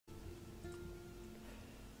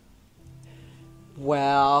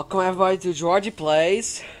Welcome everybody to Georgie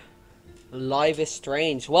Plays Life is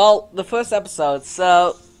Strange. Well, the first episode,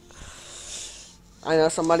 so I know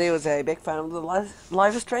somebody was a big fan of the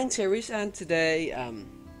Life is Strange series, and today,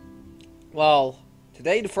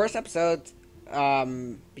 today the first episode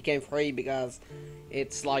became free because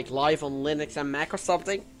it's like live on Linux and Mac or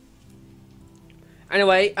something.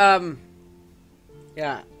 Anyway,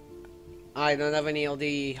 yeah, I don't have any of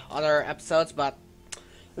the other episodes, but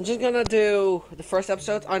I'm just gonna do the first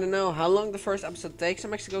episode. I don't know how long the first episode takes.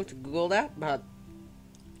 I'm actually going to Google that, but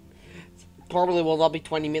probably will not be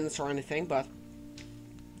 20 minutes or anything. But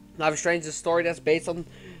Life is Strange is a story that's based on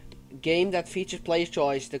a game that features player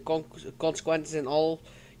choice, the consequences in all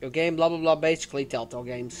your game, blah blah blah. Basically, Telltale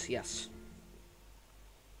games. Yes.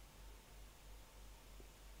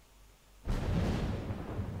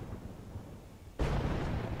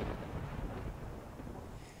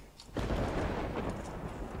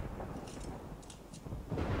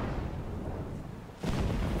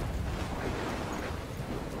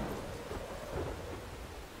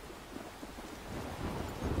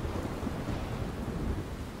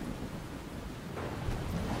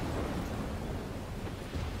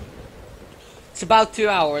 It's about 2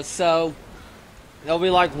 hours, so it'll be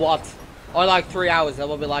like what? Or like 3 hours. That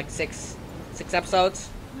will be like six episodes.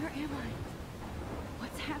 Where am I?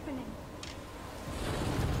 What's happening?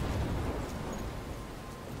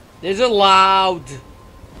 This is loud.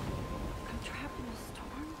 I'm trapped in a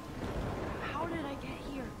storm? How did I get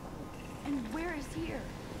here? And where is here?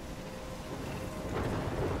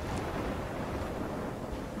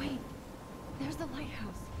 Wait, there's the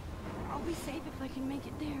lighthouse. I'll be safe if I can make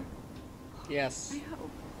it there. Yes. I hope.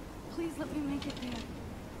 Please let me make it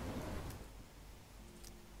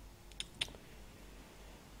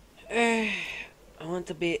there. I want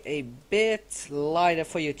to be a bit lighter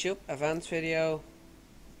for YouTube. Advanced video.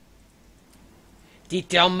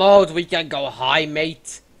 Detail mode, we can go high,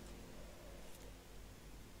 mate.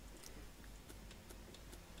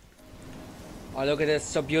 Oh, look at this,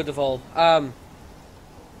 so beautiful.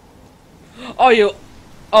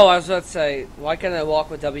 Oh, I was about to say, why can't I walk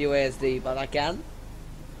with WASD? But I can.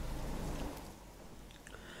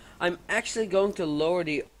 I'm actually going to lower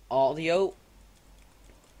the audio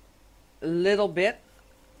a little bit,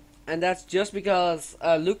 and that's just because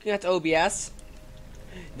looking at OBS,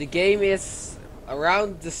 the game is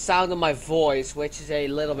around the sound of my voice, which is a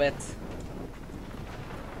little bit.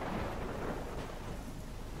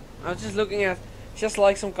 I was just looking at just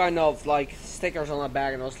like some kind of like stickers on my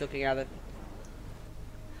bag, and I was looking at it.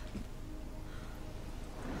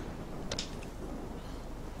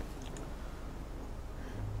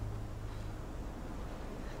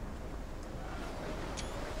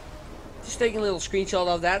 Just taking a little screenshot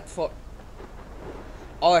of that for.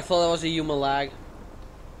 Oh, I thought that was a human lag.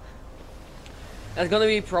 That's gonna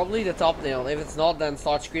be probably the thumbnail. If it's not, then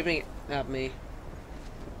start screaming at me.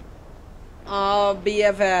 Oh,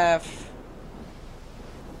 BFF.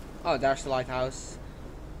 Oh, there's the lighthouse.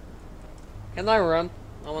 Can I run?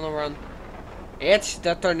 I wanna run. It's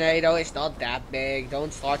the tornado. It's not that big.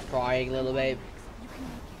 Don't start crying, little babe. You can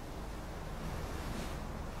make it.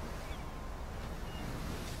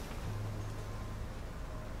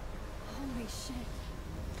 Holy shit.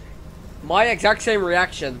 My exact same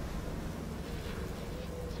reaction.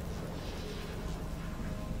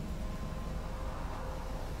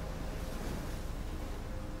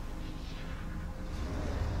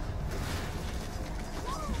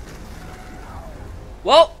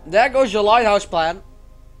 Well, there goes your lighthouse plan.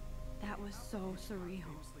 That was so surreal.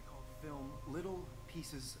 Famously called film Little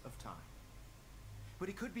Pieces of Time. But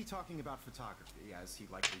he could be talking about photography, as he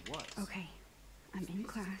likely was. Okay, I'm in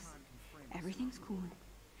class. Everything's cool.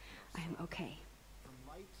 I am okay. From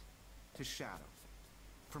light to shadow.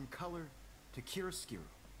 From color to chiaroscuro.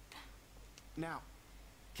 Now,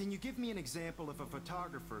 can you give me an example of a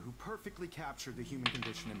photographer who perfectly captured the human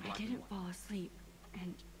condition in I black and didn't white? fall asleep,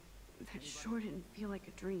 and that sure didn't feel like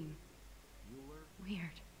a dream.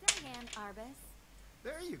 Weird. Diane Arbus,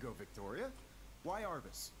 There you go, Victoria. Why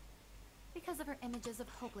Arbus? because of her images of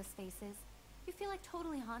hopeless faces, you feel like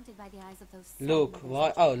totally haunted by the eyes of those. Look, sad why?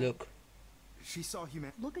 mothers. Oh, look. She saw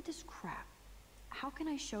human. Look at this crap. How can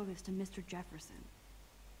I show this to Mr. Jefferson?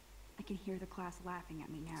 I can hear the class laughing at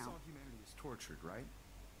me Saw now. humanity was tortured, right?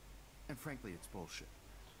 And frankly, it's bullshit.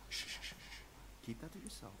 Shh, shh, shh, shh. Keep that to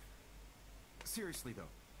yourself. Seriously, though,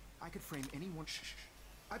 I could frame anyone. Shh, shh, shh.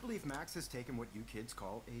 I believe Max has taken what you kids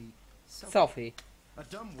call a Selfie. a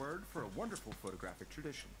dumb word for a wonderful photographic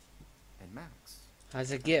tradition. And Max.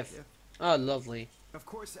 As a gift. Oh, lovely. Of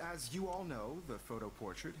course, as you all know, the photo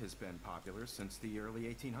portrait has been popular since the early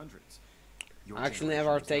 1800s. Your I actually generation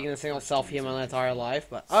never was not taken a the single first to selfie use in my images entire for life,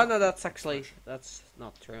 but oh no, that's actually self-expression.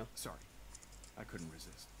 not true. Sorry, I couldn't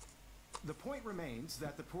resist. The point remains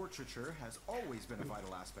that the portraiture has always been a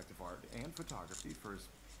vital aspect of art and photography for as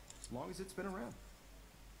long as it's been around.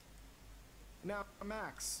 Now,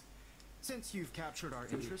 Max, since you've captured our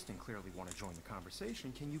interest and clearly want to join the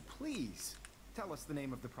conversation, can you please tell us the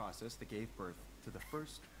name of the process that gave birth to the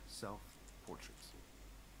first self-portraits?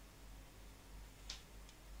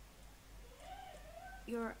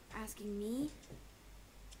 You're asking me?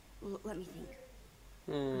 Let me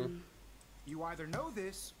think. You either know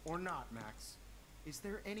this or not, Max. Is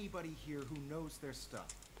there anybody here who knows their stuff?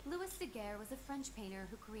 Louis Daguerre was a French painter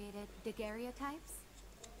who created daguerreotypes,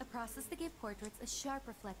 a process that gave portraits a sharp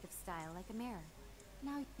reflective style like a mirror.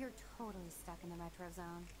 Now you're totally stuck in the retro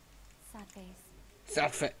zone. Sad face.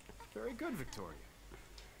 Sad fit. Very good, Victoria.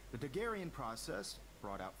 The Daguerrean process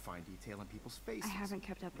brought out fine detail in people's faces. I haven't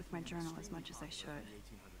kept up with my journal as much as I should. From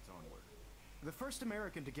the 1800s onward. The first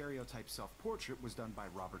American daguerreotype self-portrait was done by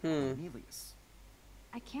Robert Cornelius.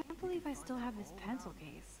 I can't believe I still have this pencil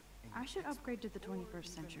case. I should upgrade to the 21st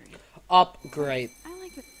century. Upgrade. I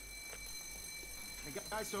like it. And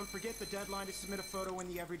guys, don't forget the deadline to submit a photo in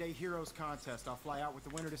the Everyday Heroes contest. I'll fly out with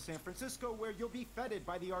the winner to San Francisco, where you'll be feted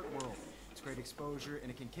by the art world. It's great exposure,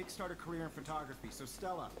 and it can kickstart a career in photography. So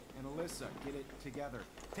Stella and Alyssa, get it together.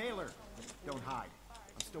 Taylor, don't hide.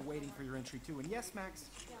 I'm still waiting for your entry too. And yes, Max,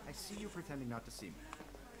 I see you pretending not to see me.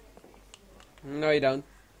 No, you don't.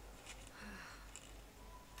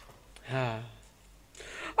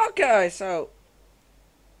 Okay, so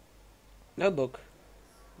notebook.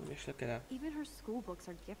 Let me just look it up. Even her school books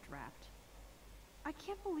are gift wrapped. I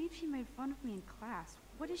can't believe she made fun of me in class.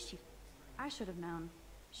 What is she? I should have known.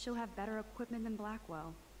 She'll have better equipment than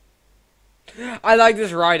Blackwell. I like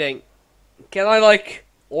this writing. Can I like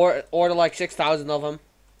order like 6,000 of them?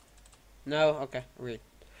 No, okay, read.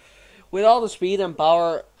 With all the speed and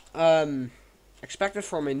power expected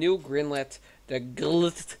from a new greenlit, the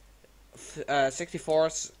GLT 64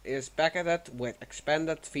 is packaged with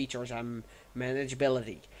expanded features and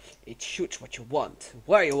manageability. It shoots what you want,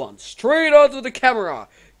 where you want, straight out of the camera.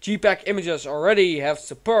 JPEG images already have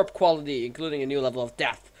superb quality, including a new level of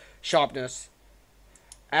depth, sharpness,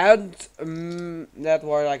 and that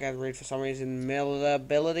word I can't read for some reason,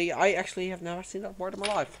 malleability. I actually have never seen that word in my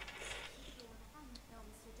life.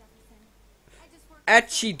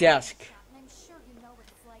 Etchy desk. And I'm sure you know what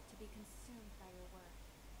it's like to be consumed by your work.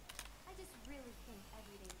 I just really think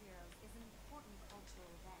Everyday Heroes is an important cultural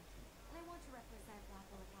event, and I want to represent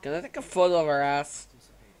Blackwell Academy. Can I take a photo of her ass?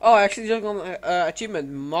 Oh, I actually just got achievement.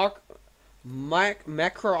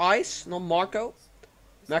 Macro Ice, not Marco.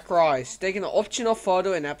 Macro Ice. Taking an optional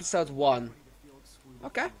photo in episode 1.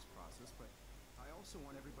 Okay.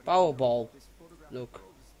 Powerball. Look.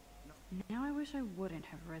 Now I wish I wouldn't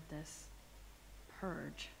have read this.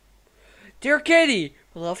 Purge. Dear Katie,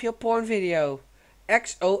 love your porn video.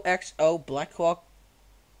 XOXO Blackwell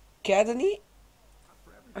Academy?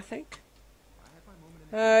 I think.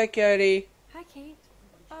 Hi, Katie. Hi, Kate.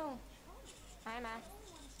 Oh, hi, Max.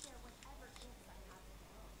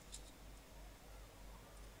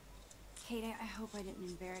 Kate, I hope I didn't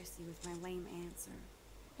embarrass you with my lame answer.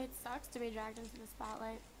 It sucks to be dragged into the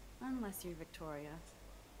spotlight. Unless you're Victoria.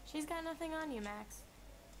 She's got nothing on you, Max.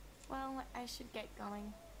 Well, I should get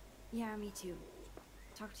going. Yeah, me too.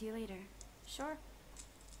 Talk to you later. Sure.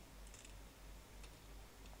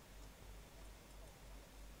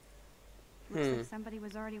 Looks like somebody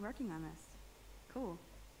was already working on this. Cool.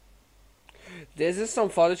 This is some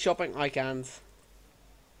photoshopping I can't.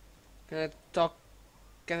 Can I talk?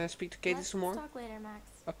 Can I speak to Katie Let's some more? talk later,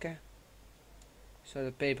 Max. Okay. So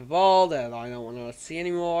the paper ball that I don't want to see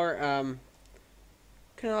anymore.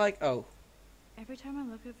 Can I like? Oh, Every time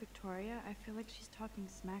I look at Victoria, I feel like she's talking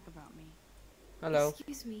smack about me. hello.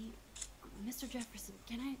 Excuse me, Mr. Jefferson,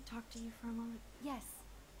 can I talk to you for a moment? Yes.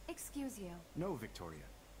 Excuse you. No, Victoria.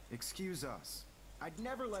 Excuse us. I'd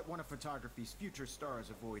never let one of photography's future stars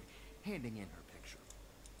avoid handing in her picture.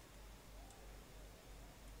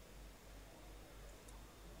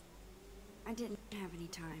 I didn't have any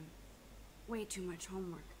time. Way too much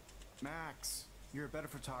homework. Max, you're a better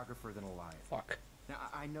photographer than a liar. Fuck. Now,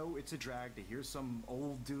 I know it's a drag to hear some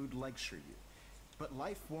old dude lecture you, but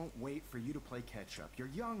life won't wait for you to play catch-up. You're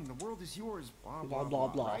young, the world is yours, blah, blah, blah,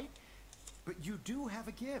 blah, right? But you do have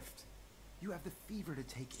a gift. You have the fever to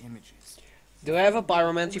take images. Do I have a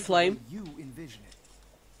pyromancy Only the flame? way you envision it.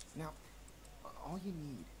 Now, all you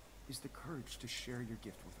need is the courage to share your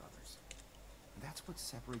gift with others. And that's what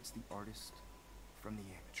separates the artist from the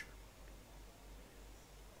amateur.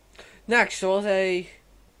 Next was a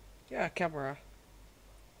camera.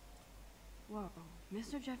 Whoa,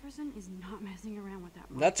 Mr. Jefferson is not messing around with that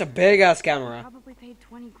monster. That's a big ass He camera. probably paid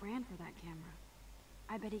 20 grand for that camera.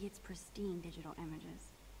 I bet he gets pristine digital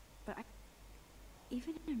images. But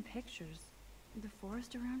even in pictures, the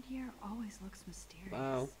forest around here always looks mysterious.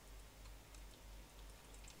 Wow.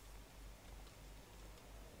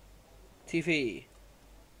 TV.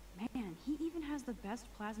 Man, he even has the best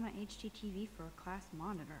plasma HD TV for a class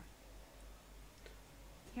monitor.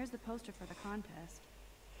 Here's the poster for the contest.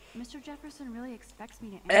 Mr. Jefferson really expects me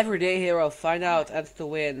to enter. Everyday hero, find out and to I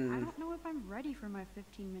win. don't know if I'm ready for my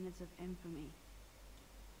 15 minutes of infamy.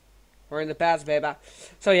 We're in the past, baby.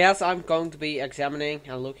 So yes, I'm going to be examining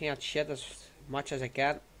and looking at shit as much as I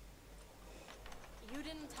can. You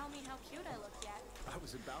didn't tell me how cute I look yet. I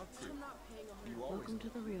was about to. You always Welcome to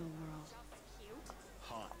the real world. Cute?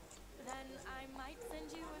 hot. Then I might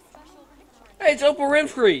send you a special picture. Hey, it's Oprah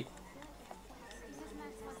Winfrey. Because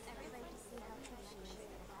Max wants everybody to see how cute she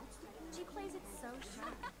is. She plays it so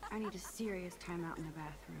sharp. I need a serious timeout in the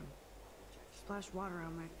bathroom. Splash water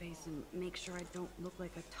on my face and make sure I don't look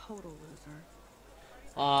like a total loser.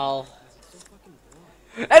 Oh.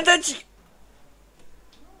 And then she...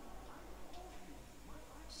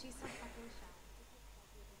 She's so fucking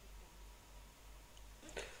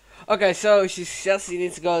shy. Okay, so she says she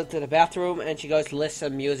needs to go to the bathroom and she goes to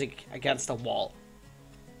listen music against the wall.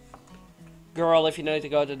 Girl, if you need to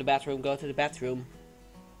go to the bathroom, go to the bathroom.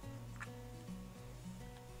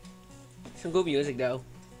 Some good music though.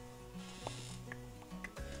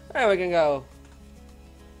 There we can go.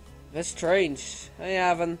 That's strange. Hey,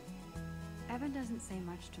 Evan. Evan doesn't say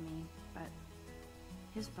much to me, but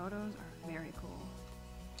his photos are very cool.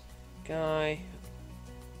 Guy.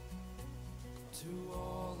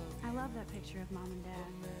 I love that picture of Mom and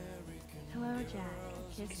Dad. Hello, Jack.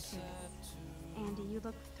 Kiss, kiss. Andy, you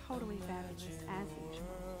look totally fabulous, as usual.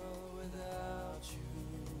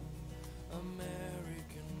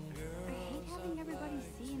 I hate having everybody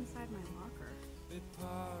see inside my locker.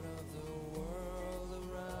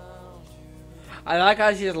 I like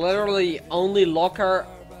how she's literally only locker,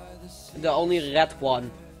 the only red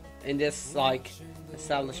one in this like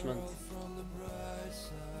establishment.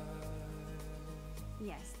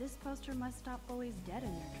 Yes, this poster must stop bullies dead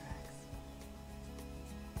in their tracks.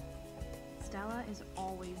 Stella is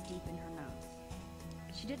always deep in her notes.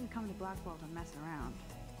 She didn't come to Blackwell to mess around.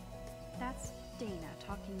 That's Dana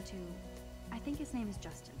talking to... I think his name is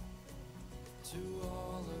Justin.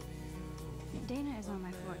 Dana is on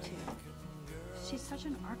my floor too. She's such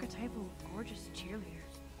an archetypal, gorgeous cheerleader.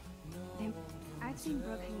 I've seen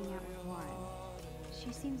Brooke hanging out with Warren.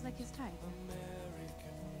 She seems like his type.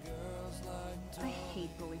 I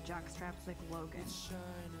hate bully jockstraps like Logan.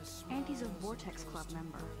 And he's a Vortex Club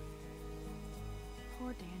member.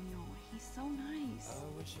 Poor Daniel, he's so nice.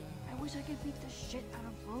 I wish I could beat the shit out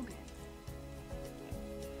of Logan.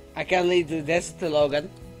 I can lead this to Logan.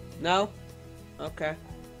 No? Okay.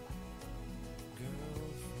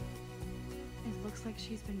 It looks like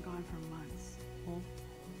she's been gone for months.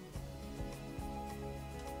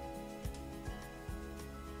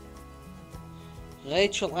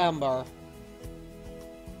 Rachel Amber.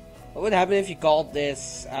 What would happen if you called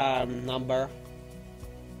this number?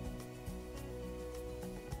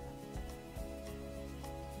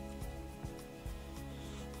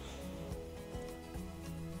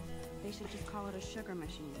 They should just call it a sugar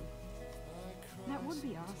machine. That would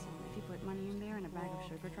be awesome if you put money in there and a bag of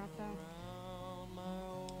sugar dropped out.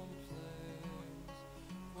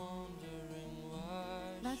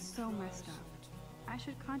 That's so messed up. I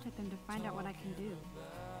should contact them to find out what I can do.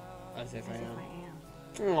 As if I am. I am.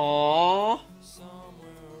 Aww.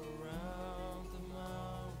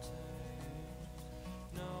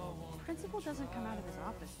 Principal doesn't come out of his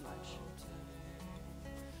office much.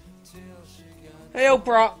 Hey,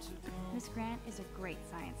 Oprah. Miss Grant is a great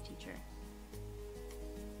science teacher.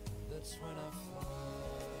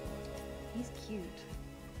 He's cute.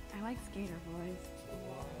 I like skater boys.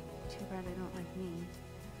 Too bad they don't like me.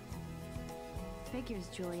 Figures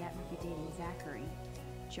Juliet would be dating Zachary.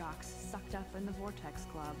 Jocks sucked up in the Vortex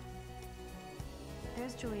Club.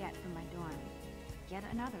 There's Juliet from my dorm. Yet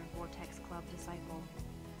another Vortex Club disciple.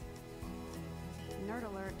 Nerd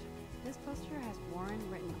alert. This poster has Warren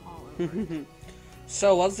written all over it.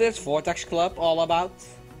 So what's this Vortex Club all about?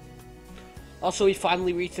 Also, we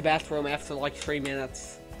finally reached the bathroom after like 3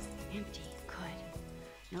 minutes. Empty. Good.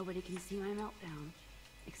 Nobody can see my meltdown.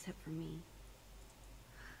 Except for me.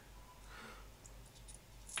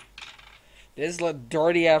 This is a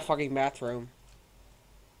dirty ass fucking bathroom.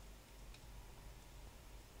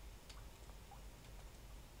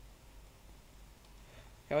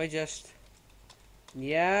 Can we just...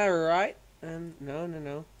 Yeah, right.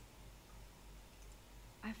 No.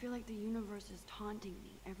 I feel like the universe is taunting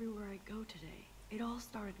me everywhere I go today. It all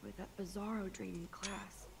started with that bizarro dream in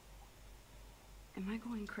class. Am I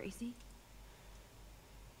going crazy?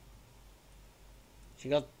 She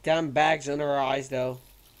got damn bags under her eyes though.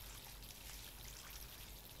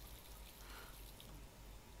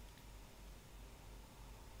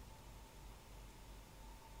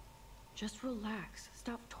 Just relax.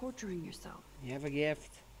 Stop torturing yourself. You have a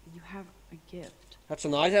gift. You have a gift. That's a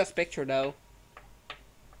nice ass picture though.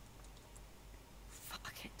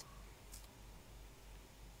 Fuck it.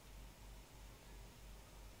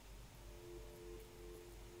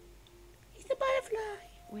 He's a butterfly.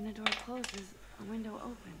 When a door closes, a window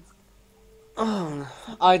opens.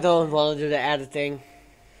 Oh, I don't want to do the editing.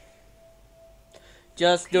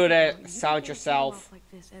 Just do the You sound can't yourself. go off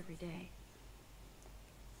like this every day.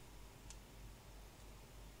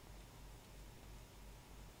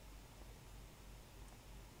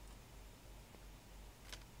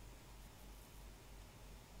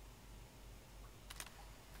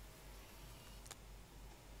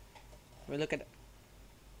 We look at.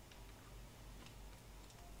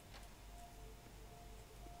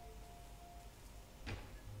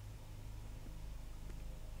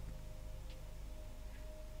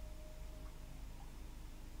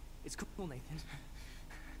 It's cool, Nathan.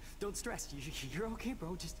 Don't stress. You're okay,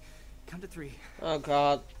 bro. Just count to 3. Oh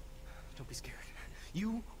God. Don't be scared.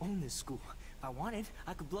 You own this school. If I wanted,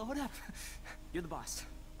 I could blow it up. You're the boss.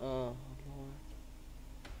 Oh Lord.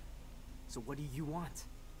 So what do you want?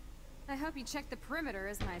 I hope you checked the perimeter,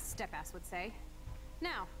 as my step-ass would say.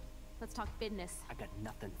 Now, let's talk business. I got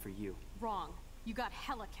nothing for you. Wrong. You got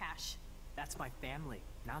hella cash. That's my family,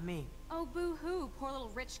 not me. Oh, boo-hoo, poor little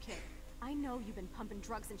rich kid. I know you've been pumping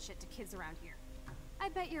drugs and shit to kids around here. I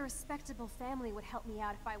bet your respectable family would help me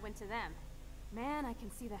out if I went to them. Man, I can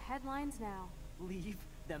see the headlines now. Leave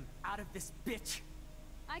them out of this bitch.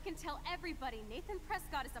 I can tell everybody Nathan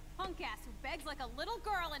Prescott is a punk ass who begs like a little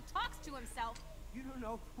girl and talks to himself. You don't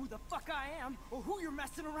know who the fuck I am or who you're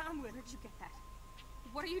messing around with. Where'd you get that?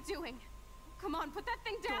 What are you doing? Come on, put that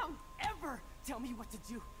thing down! Don't ever tell me what to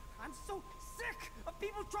do. I'm so sick of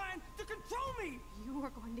people trying to control me. You are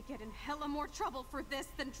going to get in hella more trouble for this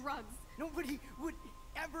than drugs. Nobody would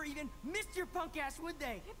ever even miss your punk ass, would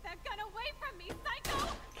they? Get that gun away from me,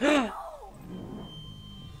 psycho! No!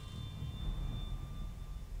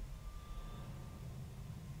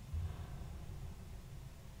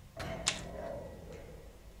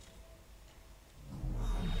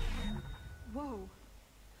 Whoa.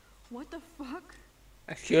 What the fuck?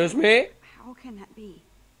 Excuse me? How can that be?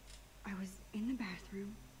 I was in the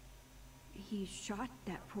bathroom. He shot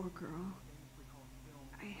that poor girl.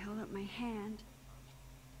 I held up my hand.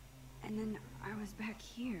 And then I was back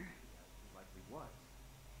here. Likely was.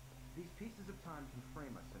 These pieces of time can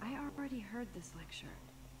frame us in I our world. already heard this lecture.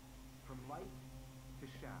 From light to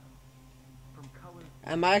shadow. From color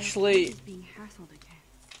I'm actually. He's being hassled again.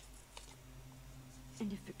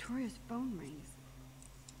 And if Victoria's phone rings,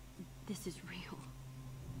 this is real.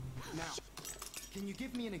 Now, can you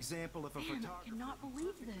give me an example of a Man, I photographer cannot who believe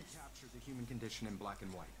perfectly this. captured the human condition in black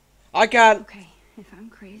and white? I can. Okay, if I'm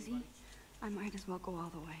crazy, I might as well go all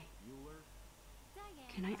the way.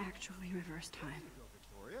 Can I actually reverse time? Go,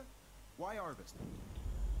 Victoria. Why Arvist?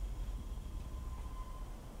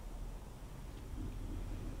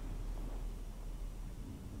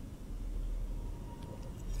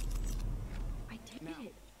 I did Now,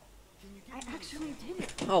 it. Can you give I me actually did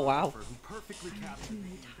it. Oh wow. who perfectly I'm captured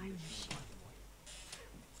making a time machine.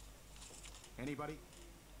 anybody?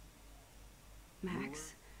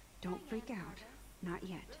 Max, don't freak out. Not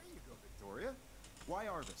yet. There you go, Victoria. Why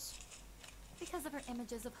Arvis? Because of her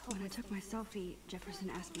images of hope. When I took my selfie, Jefferson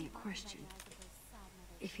asked me a question.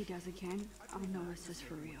 If he does again, I'll know this is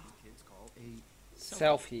for real. Kids call a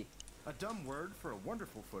Selfie. a dumb word for a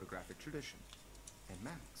wonderful photographic tradition. And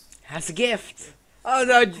Max. Has a gift. Oh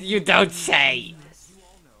no, you don't say. This. You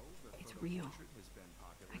all know the It's photo real. portrait has been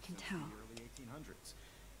popular I can since tell. the early 1800s.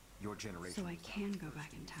 Your generation So I was can go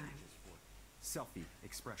back in time. for selfie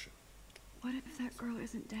expression. What if that girl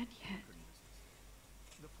isn't dead yet?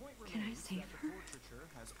 The point Can I remains save that her? the portraiture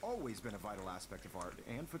has always been a vital aspect of art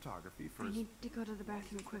and photography for I need to go to the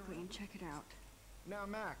bathroom quickly and check it out. Now,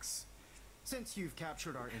 Max, since you've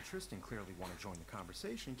captured our interest and clearly want to join the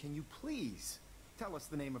conversation, can you please tell us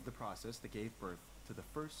the name of the process that gave birth to the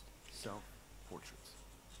first self-portraits?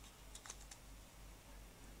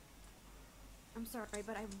 I'm sorry,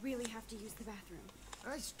 but I really have to use the bathroom.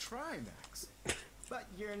 Nice try, Max. But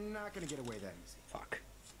you're not going to get away that easy. Fuck.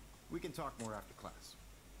 We can talk more after class.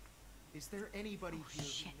 Is there anybody here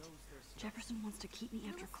Shit. who knows their stuff? Jefferson wants to keep me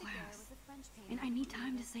after Louis Daguerre class. was a French painter And I who need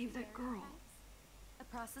time to created save that girl. daguerreotypes, a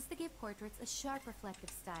process to give portraits a sharp reflective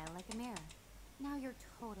style like a mirror. Now you're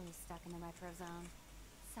totally stuck in the retro zone.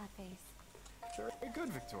 Sad face. Very good,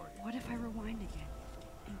 Victoria. What if I rewind again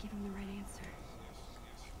and give him the right answer?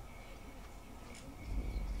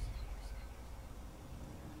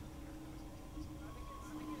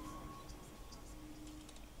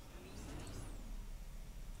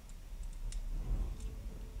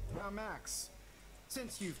 Now, Max,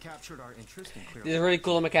 since you've captured our interest in clear, This is a really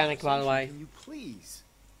cool mechanic, by the way. can you please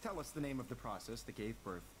tell us the name of the process that gave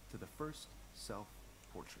birth to the first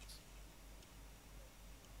self-portraits?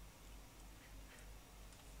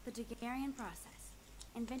 The Daguerrean process,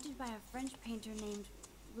 invented by a French painter named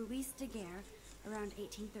Louis Daguerre around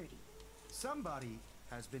 1830. Somebody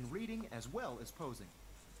has been reading as well as posing.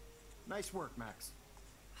 Nice work, Max.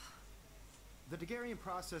 The Daguerrean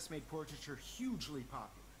process made portraiture hugely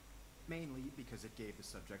popular, mainly because it gave the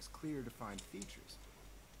subjects clear, defined features.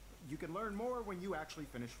 You can learn more when you actually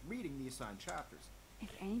finish reading the assigned chapters. If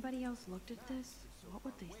anybody else looked at this, what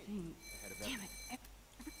would they think? Ahead of Damn everything. it.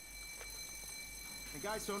 And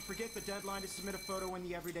guys, don't forget the deadline to submit a photo in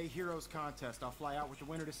the Everyday Heroes contest. I'll fly out with the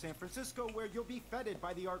winner to San Francisco, where you'll be feted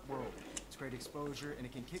by the art world. It's great exposure, and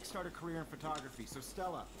it can kickstart a career in photography. So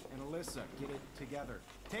Stella and Alyssa, get it together.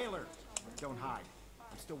 Taylor, don't hide.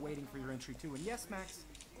 I'm still waiting for your entry too. And yes, Max,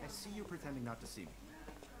 I see you pretending not to see me.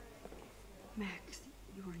 Max,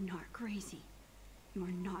 you are not crazy. You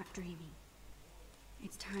are not dreaming.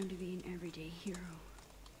 It's time to be an everyday hero.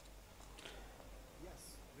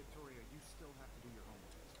 Yes, Victoria, you still have to do your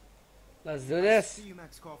homework. Let's do this. See you,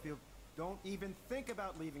 Max Caulfield. Don't even think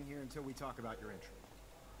about leaving here until we talk about your entry.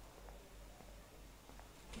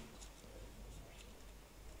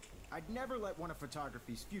 I'd never let one of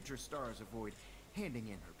photography's future stars avoid handing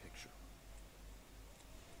in her picture.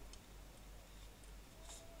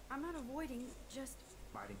 I'm not avoiding, just...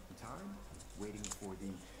 Biding time, waiting for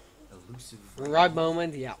the elusive... Right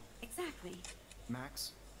moment, yeah. Exactly.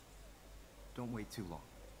 Max, don't wait too long.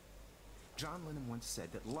 John Lennon once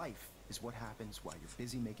said that life is what happens while you're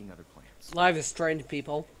busy making other plans. Life is strange,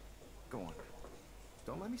 people. Go on.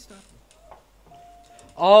 Don't let me stop you.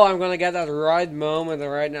 Oh, I'm gonna get that right moment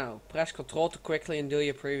right now. Press Ctrl to quickly undo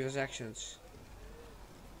your previous actions.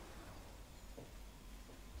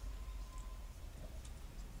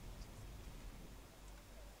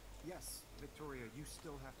 Yes, Victoria, you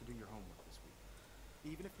still have to do your homework this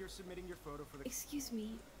week. Even if you're submitting your photo for the... Excuse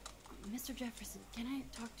me, Mr. Jefferson, can I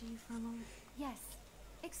talk to you for a moment? Yes.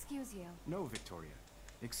 Excuse you. No, Victoria.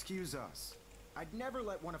 Excuse us. I'd never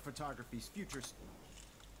let one of photography's future...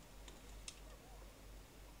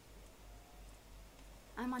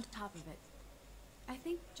 I'm on top of it. I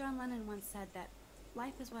think John Lennon once said that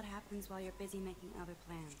life is what happens while you're busy making other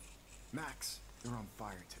plans. Max, you're on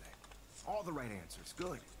fire today. All the right answers.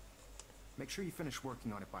 Good. Make sure you finish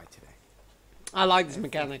working on it by today. I like this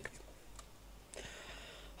mechanic.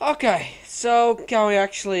 Okay, so can we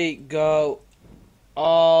actually go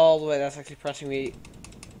all the way? That's actually pressing me.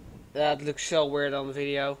 That looks so weird on the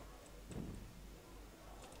video.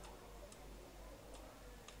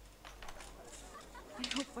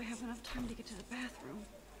 I hope I have enough time to get to the bathroom.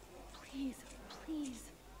 Please, please.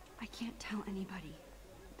 I can't tell anybody.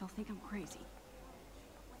 They'll think I'm crazy.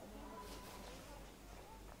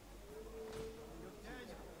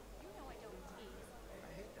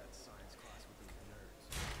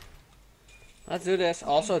 Let's do this.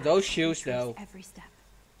 Also, those shoes though. Every step.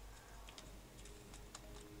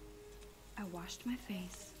 I washed my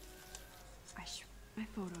face. I shot my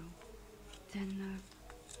photo. Then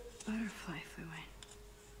the butterfly flew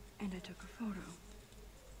in. And I took a photo.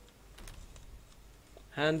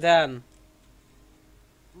 And then.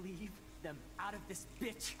 Leave them out of this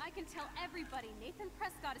bitch. I can tell everybody Nathan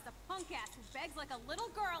Prescott is a punk ass who begs like a little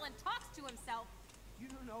girl and talks to himself. You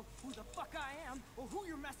don't know who the fuck I am or who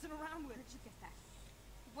you're messing around with. Where'd you get that?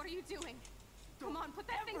 What are you doing? Come on, put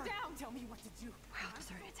that thing down! Tell me what to do. Wow,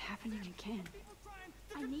 sir, it's happening again.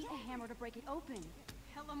 I need a hammer to break it open.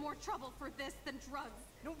 Hella more trouble for this than drugs.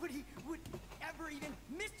 Nobody would ever even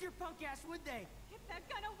miss your punk ass, would they? Get that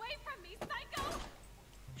gun away from me, psycho!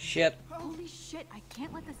 Shit. Holy shit, I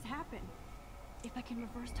can't let this happen. If I can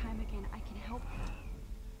reverse time again, I can help her.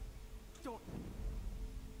 Don't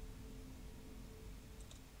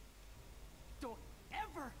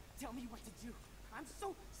ever tell me what to do. I'm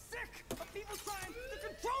so sick of people trying to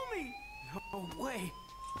control me. No way.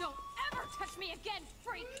 Don't ever touch me again,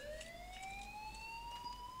 freak!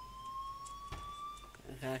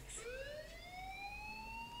 Okay.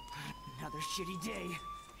 Another shitty day.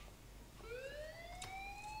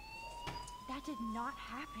 That did not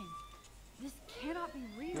happen. This cannot be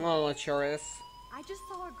real. Well, it sure is. I just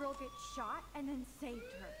saw a girl get shot and then saved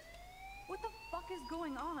her. What the fuck is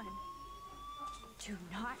going on? Do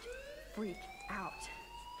not freak out.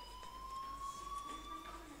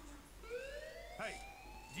 Hey,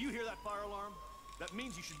 do you hear that fire alarm? That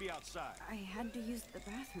means you should be outside. I had to use the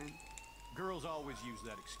bathroom. Girls always use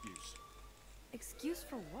that excuse. Excuse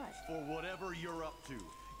for what? For whatever you're up to.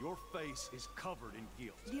 Your face is covered in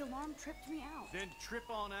guilt. The alarm tripped me out. Then trip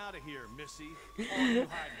on out of here, Missy. Or are you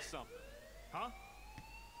hiding something? Huh?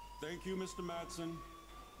 Thank you, Mr. Madsen.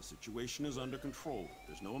 The situation is under control.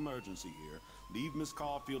 There's no emergency here. Leave Miss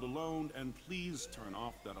Caulfield alone, and please turn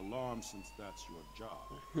off that alarm since that's your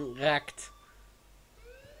job. Wrecked.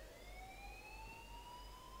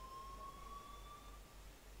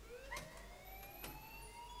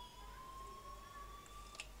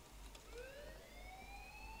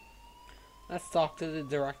 Let's talk to the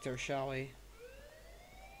director, shall we?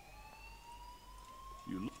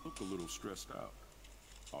 You look a little stressed out.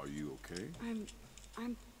 Are you okay?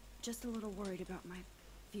 I'm just a little worried about my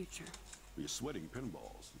future. You're sweating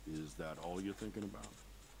pinballs. Is that all you're thinking about?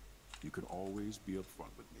 You can always be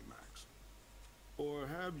upfront with me, Max. Or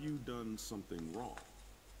have you done something wrong?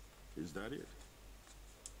 Is that it?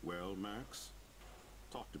 Well, Max,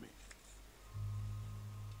 talk to me.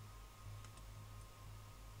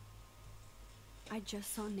 I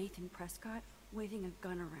just saw Nathan Prescott waving a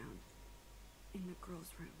gun around in the girls'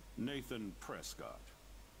 room. Nathan Prescott.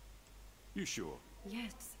 You sure?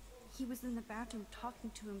 Yes, he was in the bathroom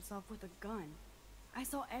talking to himself with a gun. I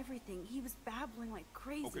saw everything. He was babbling like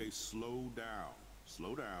crazy. Okay, slow down.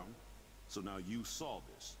 Slow down. So now you saw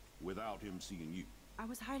this without him seeing you. I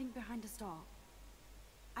was hiding behind a stall.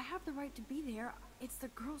 I have the right to be there. It's the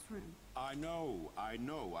girls' room. I know. I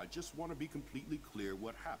just want to be completely clear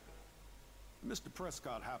what happened. Mr.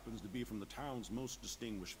 Prescott happens to be from the town's most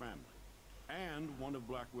distinguished family, and one of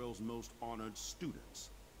Blackwell's most honored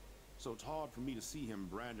students. So it's hard for me to see him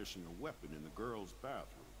brandishing a weapon in the girls'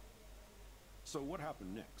 bathroom. So what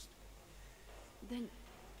happened next? Then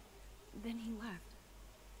he left.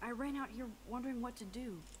 I ran out here wondering what to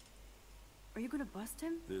do. Are you gonna bust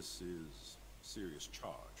him? This is a serious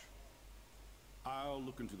charge. I'll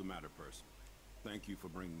look into the matter personally. Thank you for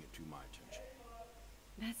bringing it to my attention.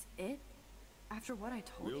 That's it? After what I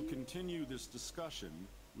told you? We'll continue this discussion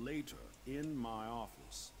later in my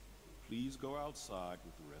office. Please go outside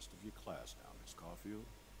with the rest of your class now, Miss Caulfield.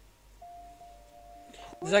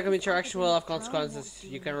 The second interaction will have consequences.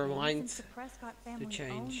 You can rewind to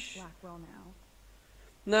change. Blackwell now.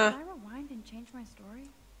 Nah. Can I rewind and change my story?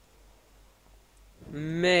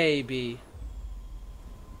 Maybe.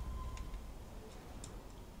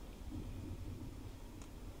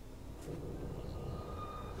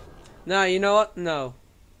 No, you know what? No.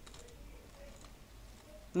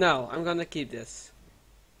 No, I'm gonna keep this.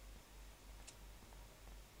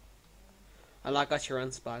 I like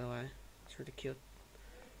Usherance, by the way. It's really cute.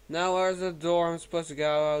 Now where's the door I'm supposed to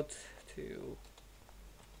go out to?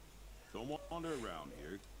 Don't wander around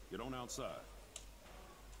here. Get on outside.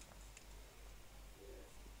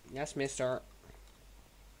 Yes, mister.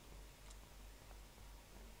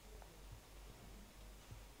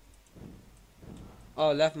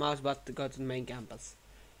 Oh, left mouse button to go to the main campus.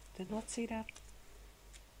 Did not see that.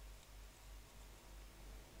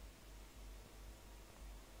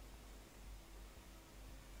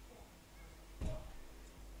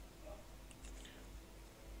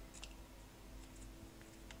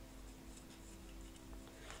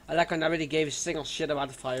 I like I never really gave a single shit about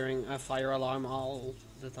the fire alarm all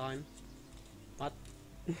the time. What?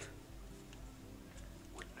 Would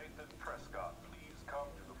Nathan Prescott please come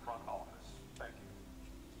to the front office? Thank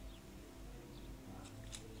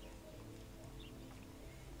you.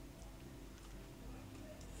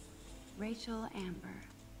 Rachel Amber.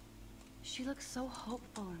 She looks so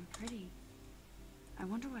hopeful and pretty. I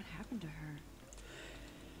wonder what happened to her.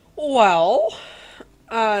 Well,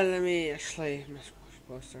 let me actually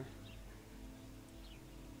poster.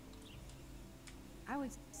 I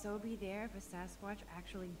would so be there if a Sasquatch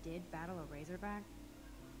actually did battle a Razorback.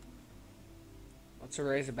 What's a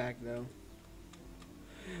Razorback though?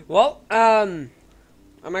 Well, I'm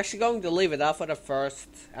actually going to leave it out for the first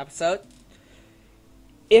episode.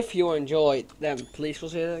 If you enjoyed, then please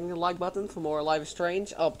consider hitting the like button for more Life is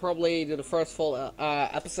Strange. I'll probably do the first full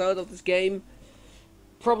episode of this game.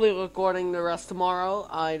 Probably recording the rest tomorrow.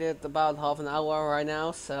 I did about half an hour right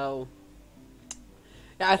now, so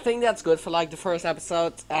yeah, I think that's good for like the first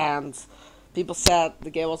episode. And people said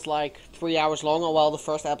the game was like 3 hours long, well, the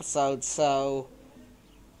first episode, so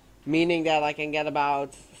meaning that I can get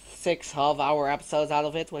about 6 half-hour episodes out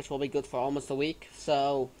of it, which will be good for almost a week.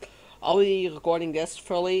 So I'll be recording this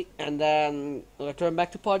fully and then return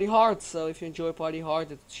back to Party Hard. So if you enjoy Party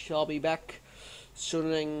Hard, it shall be back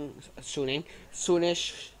soonish,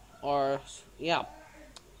 or yeah,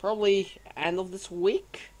 probably end of this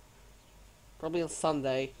week, probably on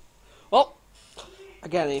Sunday. Well,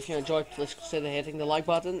 again, if you enjoyed, please consider hitting the like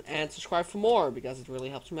button and subscribe for more, because it really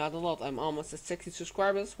helps me out a lot. I'm almost at 60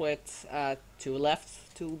 subscribers with 2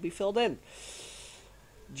 left to be filled in.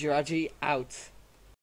 Jiraji out.